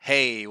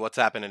Hey, what's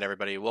happening,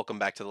 everybody? Welcome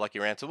back to the Lucky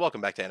Rants and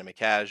welcome back to Anime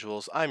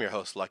Casuals. I'm your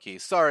host, Lucky.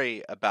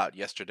 Sorry about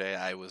yesterday.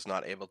 I was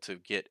not able to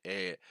get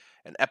an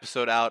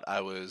episode out.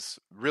 I was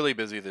really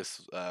busy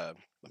I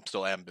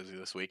still am busy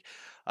this week.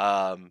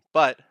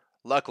 But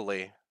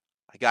luckily,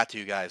 I got to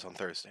you guys on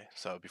Thursday,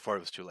 so before it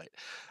was too late.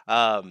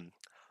 Um,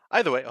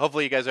 Either way,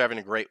 hopefully you guys are having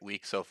a great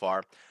week so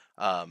far.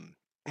 Um,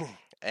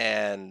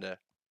 and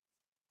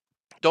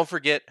don't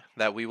forget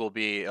that we will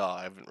be. Oh,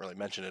 I haven't really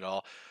mentioned it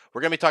all. We're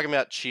going to be talking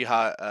about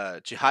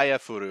Chihaya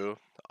Furu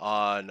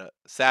on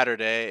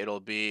Saturday. It'll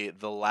be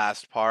the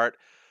last part.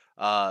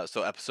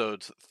 So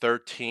episodes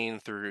 13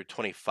 through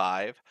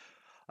 25.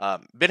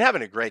 Been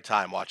having a great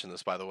time watching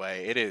this, by the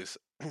way. It is.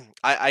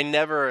 I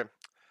never.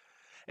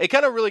 It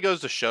kind of really goes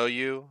to show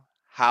you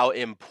how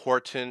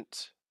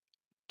important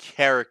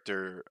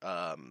character,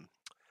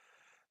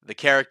 the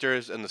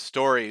characters and the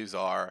stories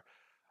are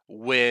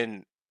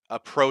when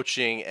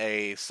approaching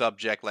a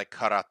subject like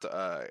Karata,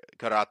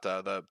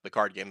 the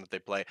card game that they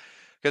play.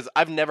 Because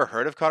I've never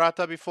heard of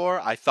Karata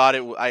before. I thought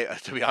I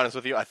to be honest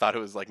with you, I thought it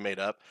was like made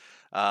up.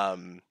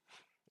 Um,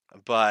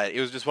 but it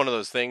was just one of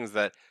those things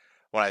that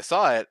when I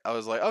saw it, I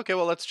was like, okay,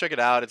 well, let's check it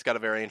out. It's got a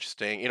very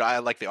interesting, I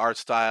like the art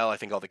style. I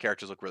think all the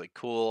characters look really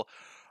cool.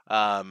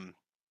 Um,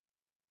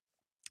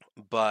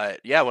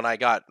 but yeah, when I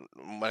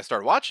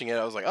started watching it,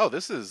 I was like, oh,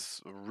 this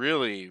is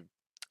really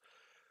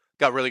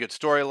got really good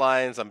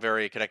storylines. I'm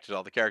very connected to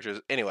all the characters.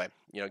 Anyway,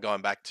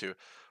 going back to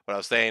what I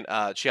was saying,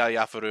 Chia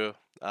Yafuru,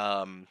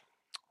 um,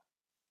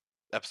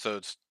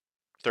 episodes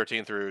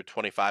 13 through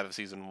 25 of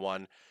season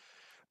one.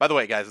 By the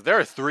way, guys, there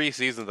are 3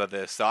 seasons of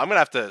this, so I'm gonna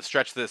have to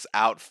stretch this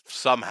out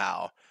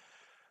somehow.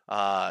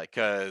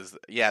 Because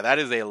yeah, that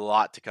is a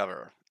lot to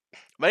cover.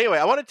 But anyway,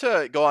 I wanted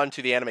to go on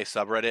to the anime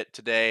subreddit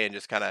today and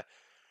just kind of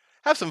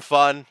have some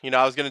fun.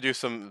 I was gonna do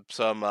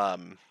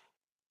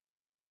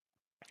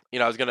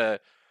I was gonna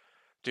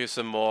do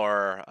some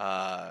more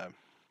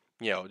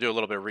do a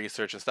little bit of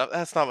research and stuff.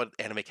 That's not what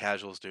anime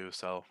casuals do.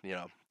 So,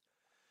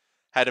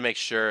 had to make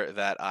sure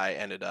that I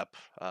ended up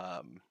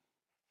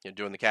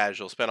doing the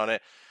casual spin on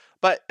it.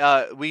 But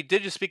we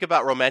did just speak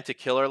about Romantic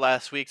Killer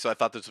last week, so I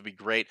thought this would be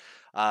great.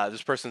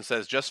 This person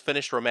says, just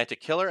finished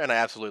Romantic Killer, and I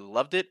absolutely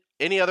loved it.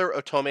 Any other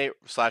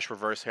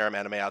otome/reverse harem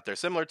anime out there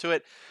similar to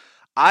it?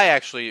 I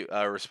actually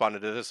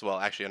responded to this, well,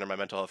 actually under my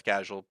mental health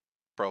casual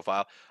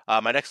profile.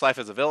 My next life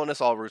as a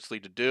villainess, all routes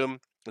lead to doom.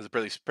 Is a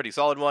pretty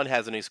solid one.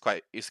 Has an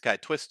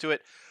isekai twist to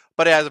it,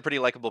 but it has a pretty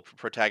likable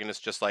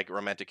protagonist, just like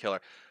Romantic Killer.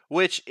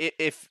 Which,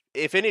 if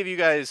any of you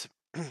guys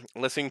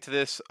listening to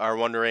this are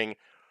wondering,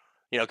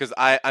 because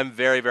I'm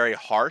very very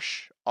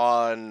harsh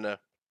on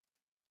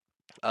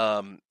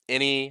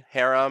any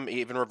harem,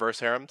 even reverse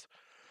harems.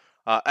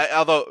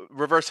 Although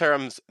reverse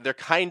harems, they're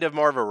kind of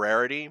more of a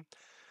rarity.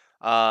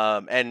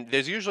 And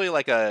there's usually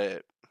like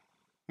yeah,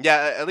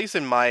 at least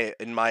in my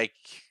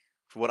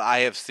what I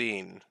have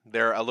seen,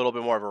 they're a little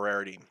bit more of a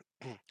rarity.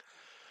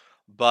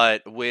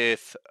 But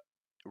with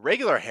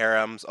regular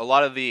harems, a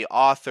lot of the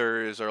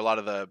authors or a lot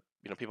of the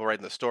people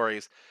writing the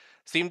stories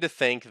seem to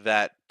think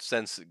that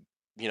since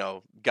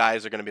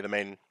guys are going to be the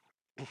main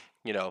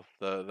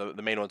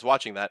the main ones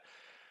watching that,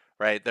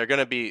 right? They're going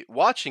to be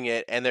watching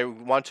it and they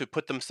want to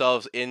put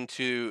themselves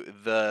into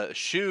the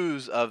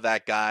shoes of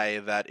that guy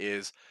that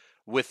is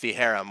with the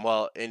harem.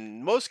 Well,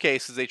 in most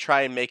cases, they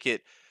try and make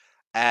it.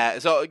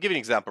 So I'll give you an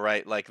example,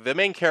 right? Like the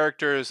main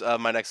characters of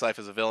My Next Life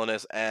is a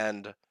Villainess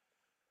and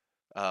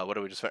what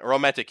do we just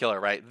Romantic Killer,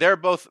 right? They're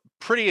both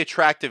pretty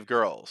attractive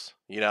girls.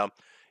 You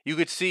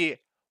could see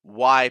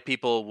why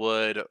people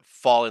would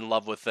fall in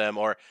love with them,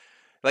 or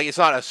like it's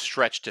not a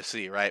stretch to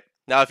see, right?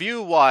 Now, if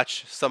you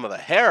watch some of the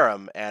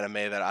harem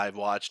anime that I've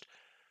watched,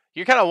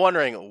 you're kind of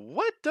wondering,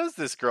 what does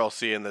this girl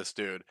see in this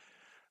dude?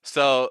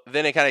 So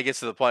then it kind of gets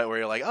to the point where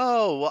you're like,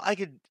 oh, well, I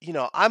could,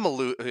 I'm a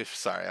loser.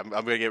 Sorry, I'm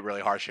going to get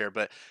really harsh here,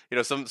 but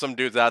some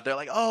dudes out there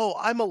like, oh,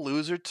 I'm a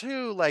loser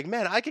too. Like,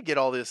 man, I could get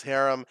all this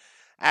harem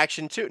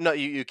action too. No,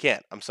 you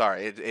can't. I'm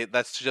sorry.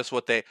 That's just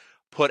what they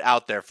put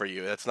out there for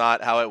you. That's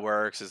not how it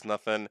works. It's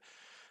nothing.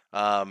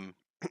 Um,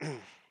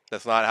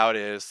 that's not how it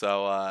is.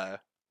 So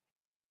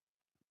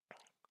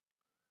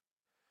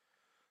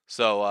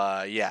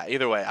yeah.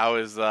 Either way, I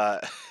was.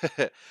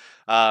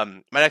 My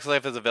Next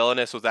Life as a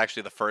Villainess was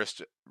actually the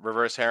first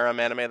reverse harem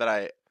anime that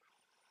I.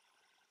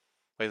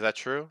 Wait, is that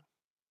true?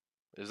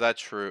 Is that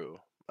true?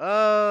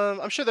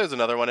 I'm sure there's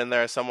another one in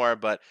there somewhere,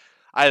 but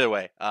either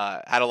way,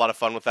 had a lot of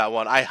fun with that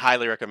one. I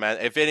highly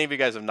recommend. If any of you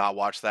guys have not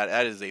watched that,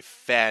 that is a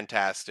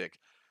fantastic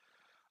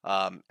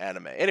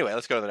anime. Anyway,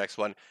 let's go to the next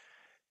one.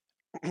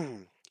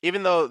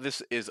 Even though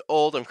this is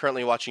old, I'm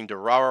currently watching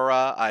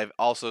Durarara. I've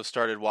also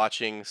started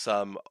watching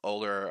some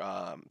other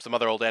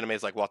old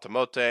animes like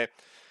Watamote,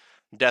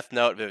 Death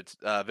Note,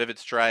 Vivid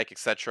Strike,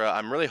 etc.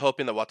 I'm really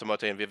hoping that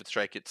Watamote and Vivid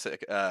Strike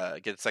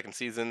get second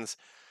seasons.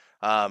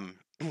 Um,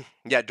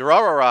 yeah,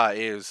 Durarara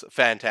is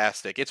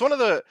fantastic. It's one of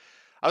the.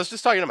 I was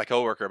just talking to my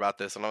coworker about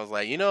this, and I was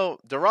like,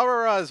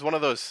 Durarara is one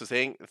of those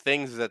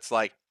things that's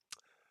like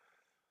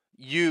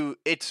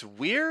It's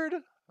weird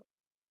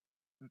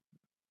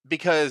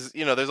because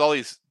there's all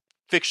these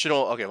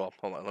fictional. Okay, well,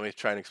 hold on. Let me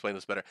try and explain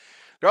this better.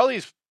 There are all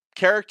these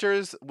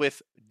characters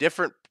with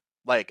different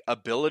like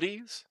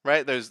abilities,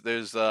 right? There's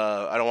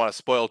I don't want to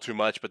spoil too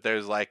much, but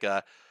there's like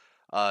a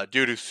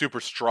dude who's super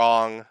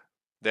strong.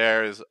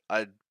 There's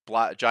a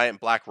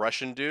giant black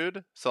Russian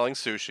dude selling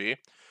sushi.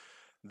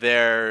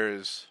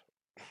 There's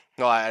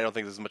no, I don't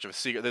think this is much of a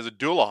secret. There's a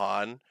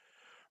Doulahan,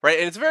 right?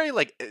 And it's very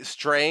like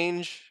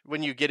strange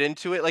when you get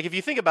into it. Like if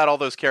you think about all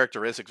those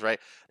characteristics, right?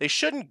 They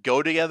shouldn't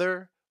go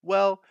together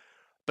well,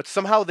 but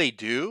somehow they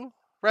do,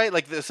 right?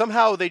 Like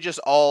somehow they just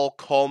all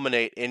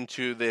culminate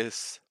into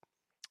this.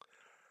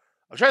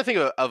 I'm trying to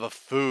think of a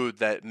food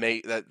that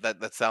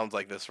that sounds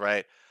like this,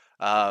 right?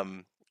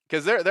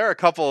 Because there are a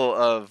couple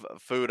of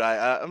food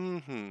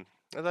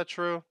is that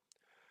true?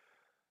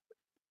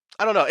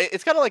 I don't know.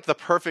 It's kind of like the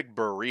perfect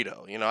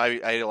burrito. You know, I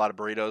eat a lot of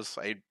burritos.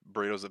 I eat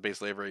burritos at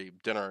basically every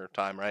dinner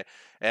time, right?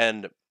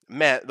 And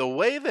man, the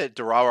way that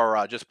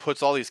Durarara just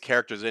puts all these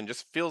characters in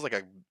just feels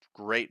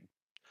great,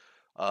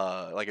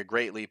 like a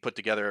greatly put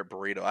together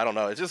burrito. I don't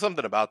know. It's just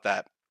something about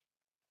that,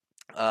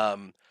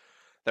 um,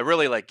 that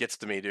really like gets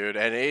to me, dude.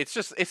 And it's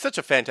such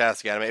a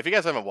fantastic anime. If you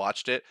guys haven't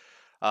watched it,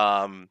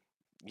 um,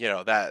 you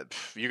know that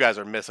you guys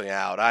are missing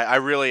out. I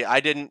really I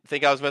didn't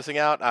think I was missing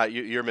out.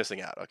 You're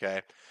missing out.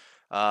 Okay.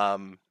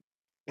 Um,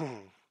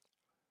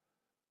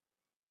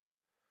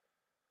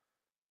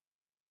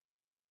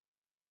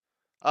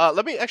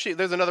 let me actually.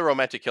 There's another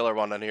romantic killer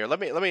one on here. Let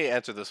me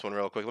answer this one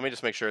real quick. Let me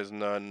just make sure there's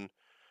none.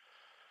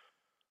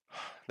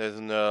 There's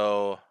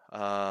no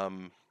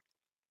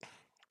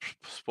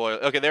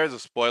spoiler. Okay, there is a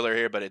spoiler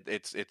here, but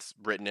it's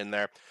written in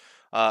there.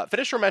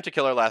 Finished romantic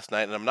killer last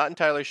night, and I'm not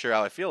entirely sure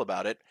how I feel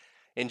about it.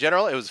 In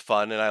general, it was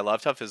fun, and I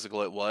loved how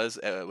physical it was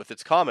with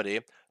its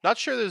comedy. Not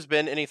sure there's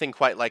been anything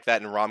quite like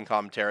that in rom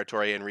com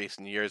territory in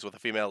recent years, with a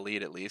female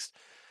lead at least.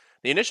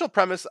 The initial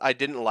premise I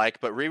didn't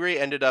like, but Riri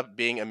ended up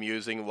being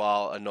amusing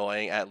while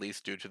annoying, at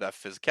least due to that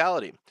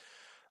physicality.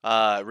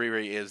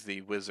 Riri is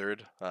the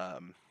wizard.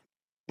 Um,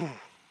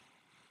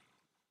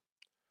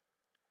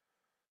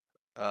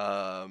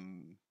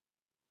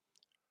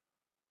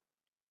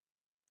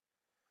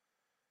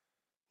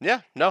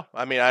 yeah, no,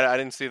 I mean, I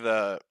didn't see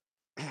the,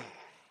 I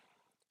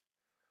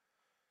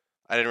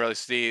didn't really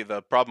see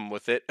the problem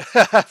with it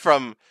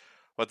from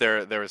what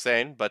they were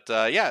saying, but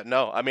yeah,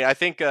 no, I mean, I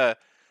think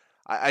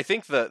I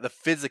think the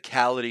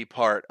physicality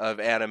part of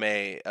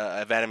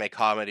anime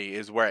comedy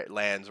is where it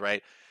lands,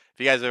 right? If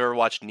you guys ever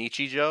watched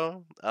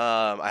Nichijou,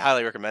 I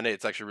highly recommend it.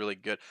 It's actually really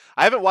good.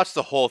 I haven't watched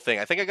the whole thing.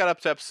 I think I got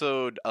up to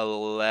episode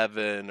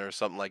 11 or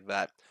something like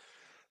that.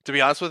 To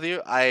be honest with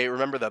you, I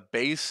remember the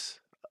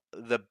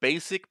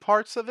basic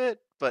parts of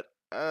it, but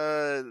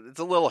it's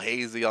a little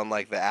hazy on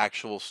like the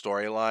actual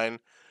storyline.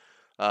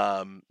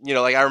 You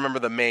know, like I remember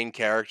the main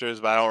characters,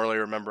 but I don't really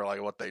remember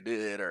like what they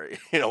did or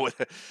you know.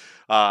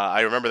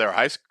 I remember they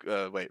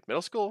were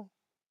middle school.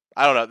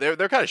 I don't know.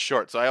 They're kind of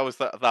short, so I always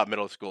thought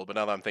middle school. But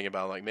now that I'm thinking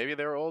about it, like maybe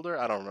they were older.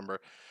 I don't remember.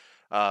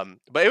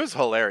 But it was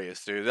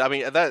hilarious, dude. I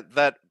mean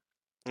that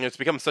you know, it's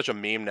become such a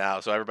meme now,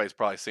 so everybody's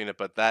probably seen it.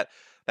 But that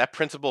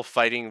principal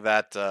fighting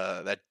that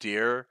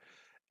deer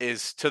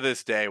is to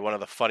this day one of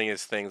the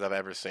funniest things I've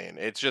ever seen.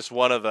 It's just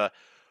one of the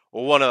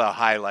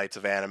highlights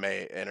of anime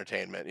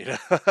entertainment, you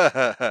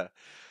know.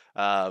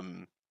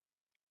 um,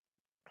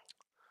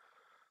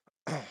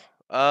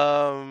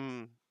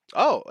 um,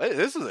 oh,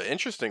 this is an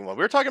interesting one.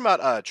 We were talking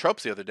about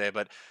tropes the other day,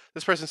 but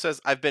this person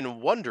says, "I've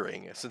been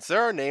wondering since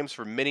there are names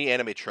for many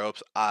anime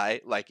tropes.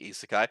 I like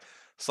isekai.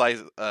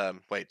 Slice.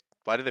 Wait,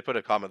 why did they put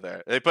a comma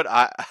there? They put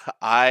I,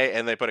 I,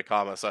 and they put a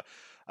comma. So,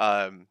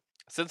 um,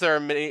 since there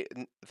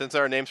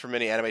are names for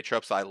many anime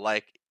tropes, I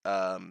like.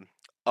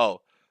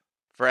 Oh,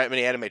 for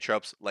many anime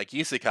tropes like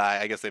isekai,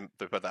 I guess they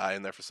put the I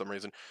in there for some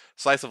reason.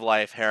 Slice of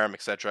life, harem,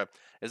 etc.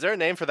 Is there a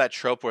name for that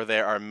trope where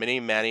there are many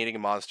man-eating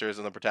monsters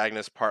and the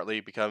protagonist partly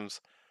becomes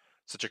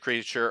such a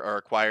creature or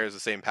acquires the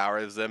same power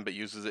as them but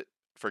uses it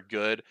for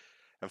good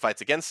and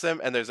fights against them?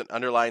 And there's an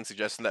underlying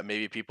suggestion that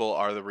maybe people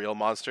are the real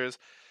monsters.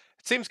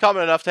 It seems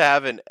common enough to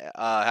have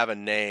a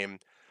name.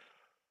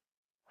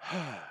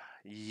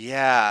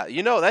 Yeah,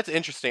 you know that's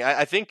interesting.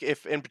 I think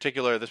if in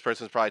particular this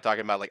person is probably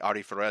talking about like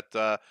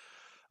Arifureta,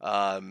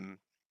 um,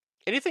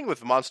 anything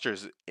with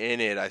monsters in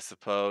it, I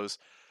suppose.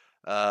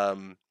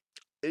 Um,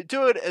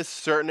 to a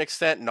certain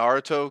extent,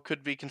 Naruto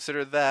could be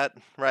considered that,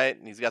 right?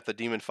 He's got the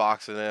demon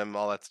fox in him,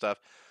 all that stuff.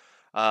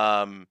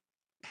 Um,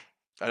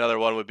 another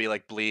one would be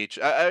like Bleach.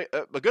 A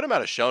good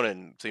amount of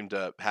shonen seem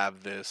to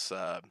have this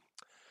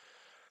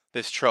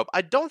trope.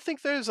 I don't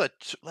think there's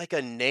like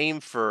a name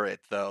for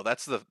it though.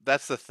 That's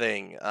the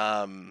thing.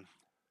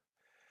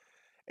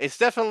 It's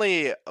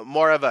definitely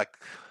more of a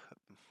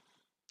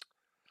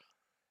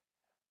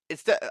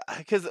it's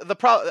because the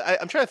problem.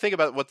 I'm trying to think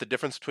about what the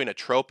difference between a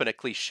trope and a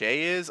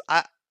cliche is.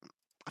 I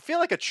feel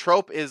like a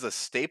trope is a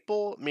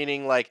staple,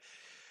 meaning like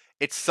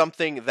it's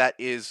something that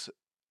is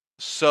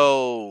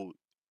so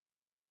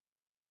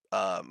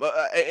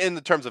in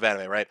the terms of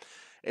anime, right?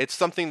 It's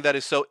something that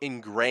is so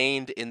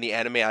ingrained in the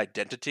anime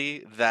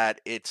identity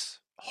that it's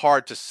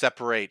hard to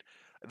separate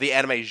the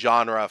anime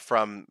genre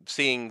from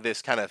seeing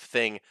this kind of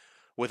thing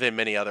within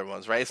many other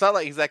ones, right? It's not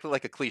like exactly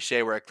like a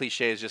cliche where a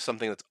cliche is just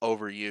something that's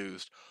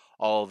overused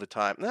all the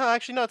time. No,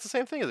 actually, no, it's the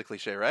same thing as a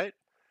cliche, right?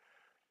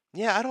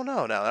 Yeah, I don't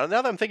know now. Now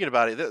that I'm thinking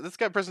about it, this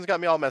guy person's got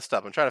me all messed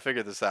up. I'm trying to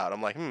figure this out.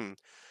 I'm like,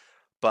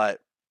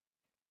 but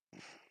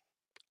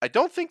I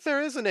don't think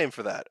there is a name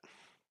for that.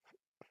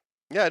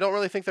 Yeah, I don't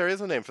really think there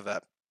is a name for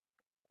that.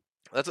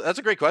 That's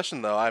a great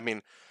question though. I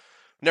mean,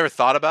 never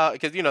thought about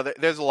because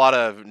there's a lot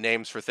of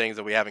names for things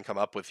that we haven't come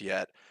up with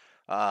yet.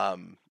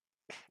 Um,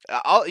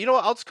 I'll you know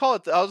what, I'll just call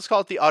it the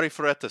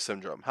Arifureta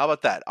syndrome. How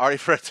about that?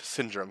 Arifureta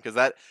syndrome because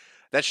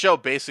that show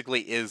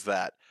basically is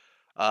that.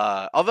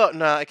 Although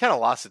no, it kind of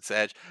lost its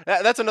edge.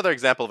 That's another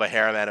example of a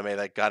harem anime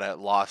that got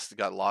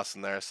lost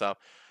in there. So,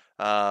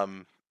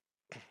 um,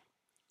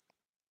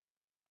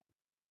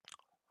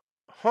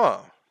 huh.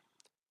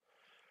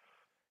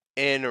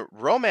 In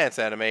romance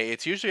anime,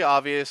 it's usually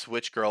obvious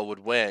which girl would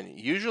win.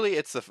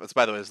 Usually,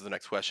 by the way, this is the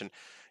next question.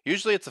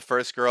 Usually, it's the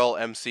first girl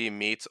MC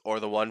meets or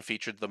the one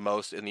featured the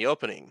most in the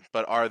opening.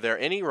 But are there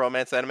any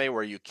romance anime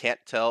where you can't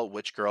tell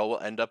which girl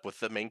will end up with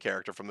the main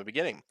character from the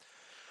beginning?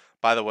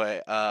 By the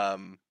way, I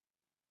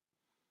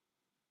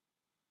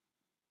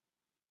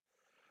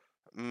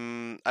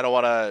don't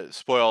want to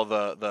spoil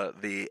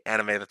the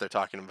anime that they're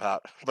talking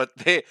about, but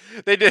they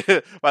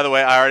did. By the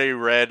way, I already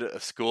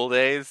read School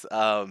Days.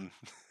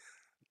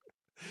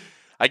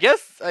 I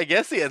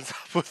guess he ends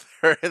up with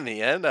her in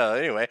the end.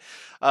 Anyway,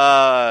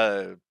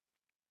 uh,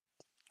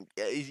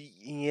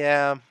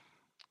 yeah,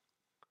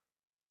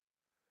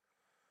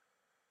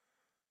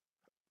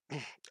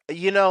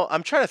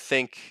 I'm trying to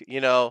think.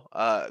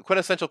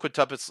 Quintessential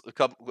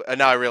quintuplets.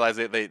 Now I realize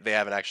they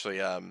haven't actually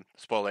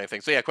spoiled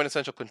anything. So yeah,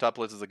 quintessential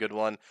quintuplets is a good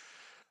one.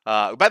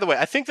 By the way,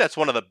 I think that's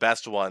one of the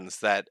best ones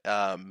that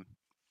kind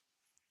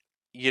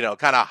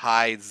of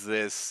hides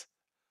this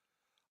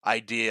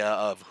idea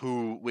of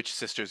which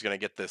sister is going to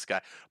get this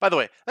guy. By the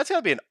way, that's going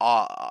to be an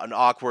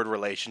awkward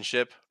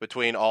relationship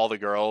between all the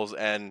girls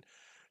and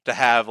to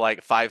have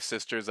like five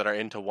sisters that are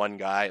into one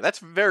guy. That's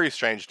very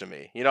strange to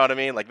me. You know what I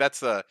mean? Like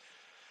that's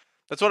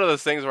one of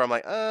those things where I'm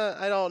like,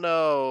 I don't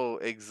know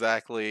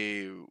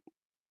exactly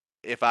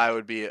if I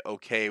would be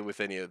okay with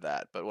any of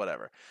that, but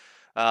whatever.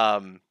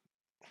 Um,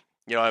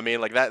 you know what I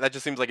mean? Like that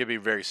just seems like it'd be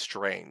very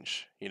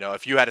strange.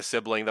 If you had a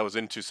sibling that was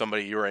into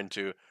somebody you were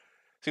into,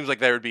 seems like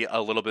there would be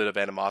a little bit of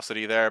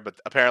animosity there,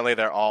 but apparently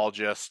they're all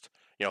just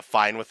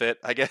fine with it.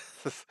 I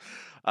guess.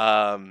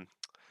 um,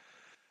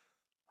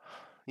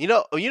 you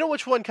know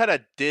which one kind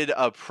of did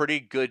a pretty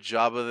good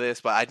job of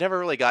this, but I never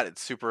really got it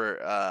super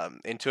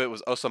into it.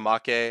 Was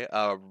Osamake,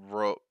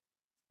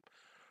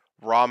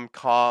 rom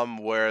com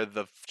where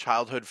the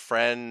childhood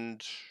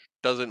friend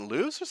doesn't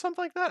lose or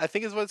something like that. I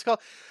think is what it's called.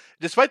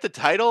 Despite the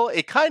title,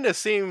 it kind of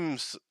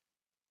seems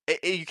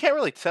you can't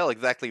really tell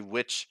exactly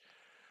which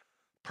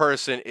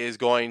person is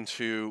going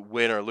to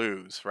win or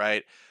lose,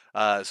 right?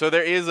 So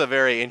there is a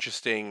very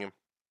interesting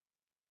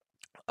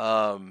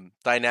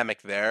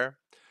dynamic there.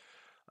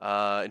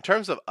 In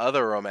terms of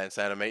other romance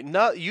anime,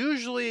 not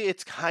usually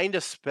it's kind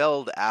of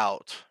spelled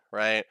out,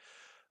 right?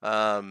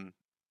 Um,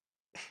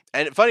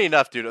 and funny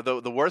enough, dude,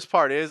 the worst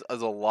part is a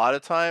lot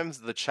of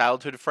times the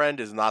childhood friend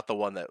is not the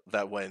one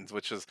that wins,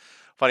 which is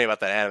funny about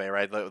that anime,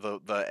 right?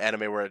 The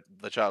anime where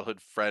the childhood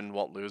friend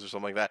won't lose or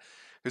something like that.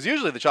 Because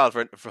usually the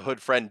childhood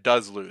friend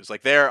does lose.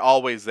 Like they're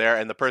always there,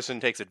 and the person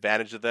takes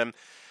advantage of them.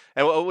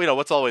 And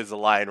what's always the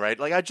line, right?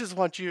 Like I just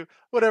want you,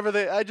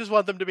 whatever I just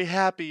want them to be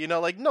happy.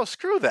 Like no,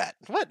 screw that.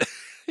 What?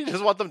 You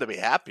just want them to be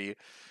happy.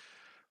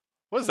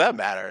 What does that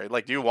matter?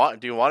 Like, do you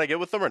want to get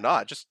with them or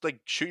not? Just like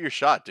shoot your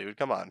shot, dude.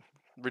 Come on,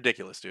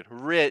 ridiculous, dude.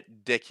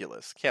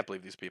 Ridiculous. Can't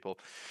believe these people.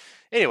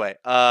 Anyway,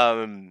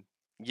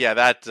 yeah,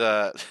 that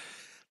the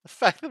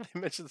fact that they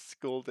mentioned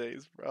School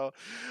Days, bro.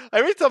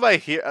 Every time I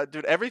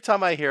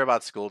hear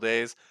about School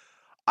Days,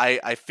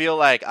 I feel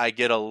like I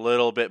get a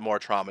little bit more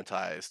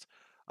traumatized.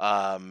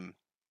 Um,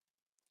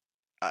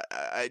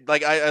 I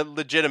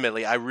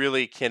legitimately, I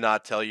really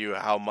cannot tell you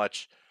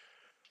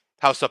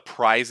how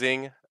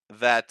surprising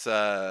that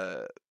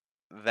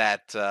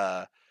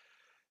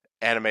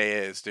anime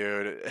is,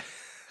 dude.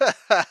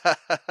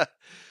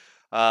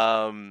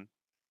 um,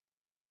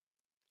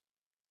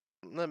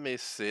 let me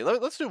see.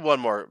 Let's do one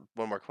more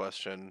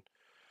question.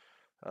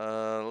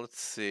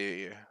 Let's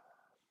see.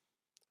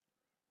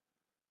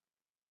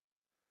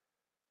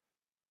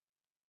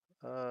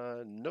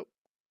 Nope.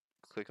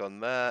 Click on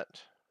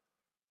that.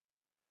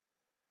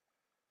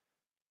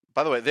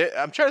 By the way,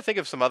 I'm trying to think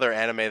of some other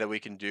anime that we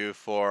can do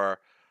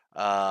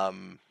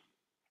um,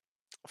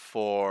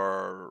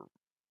 for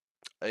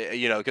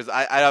because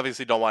I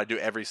obviously don't want to do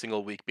every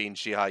single week being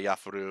Shiha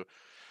Yafuru.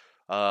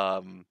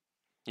 Um,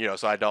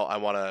 so I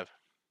want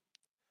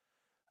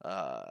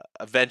to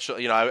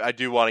eventually, I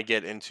do want to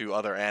get into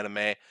other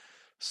anime.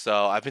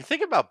 So I've been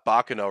thinking about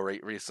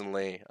Bakuno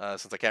recently,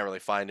 since I can't really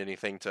find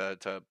anything to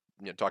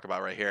talk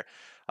about right here.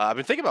 I've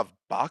been thinking about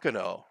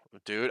Bakuno,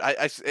 dude.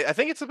 I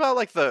think it's about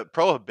like the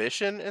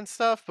prohibition and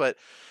stuff, but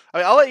I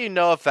mean I'll let you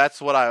know if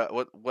that's what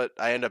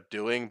I end up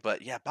doing.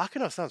 But yeah,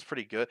 Bakuno sounds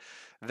pretty good.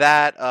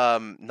 That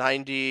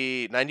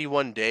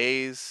 91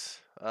 days.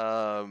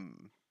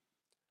 Um,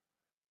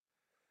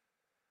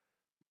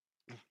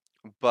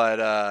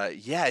 but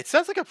yeah, it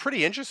sounds like a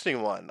pretty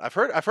interesting one. I've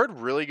heard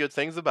really good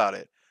things about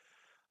it.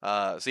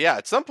 So yeah,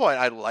 at some point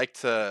I'd like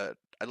to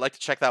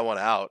check that one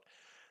out.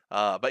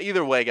 But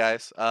either way,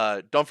 guys,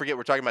 don't forget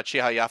we're talking about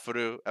Chiha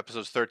Yafuru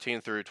episodes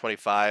 13 through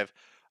 25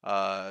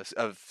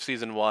 of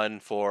season 1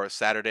 for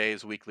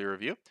Saturday's weekly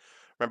review.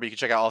 Remember, you can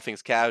check out all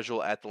things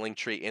casual at the link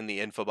tree in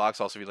the info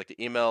box. Also, if you'd like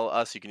to email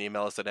us, you can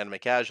email us at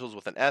animecasuals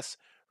with an S,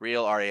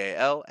 real,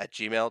 REAL, at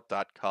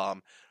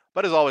gmail.com.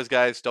 But as always,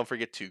 guys, don't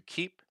forget to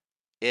keep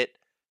it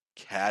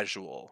casual.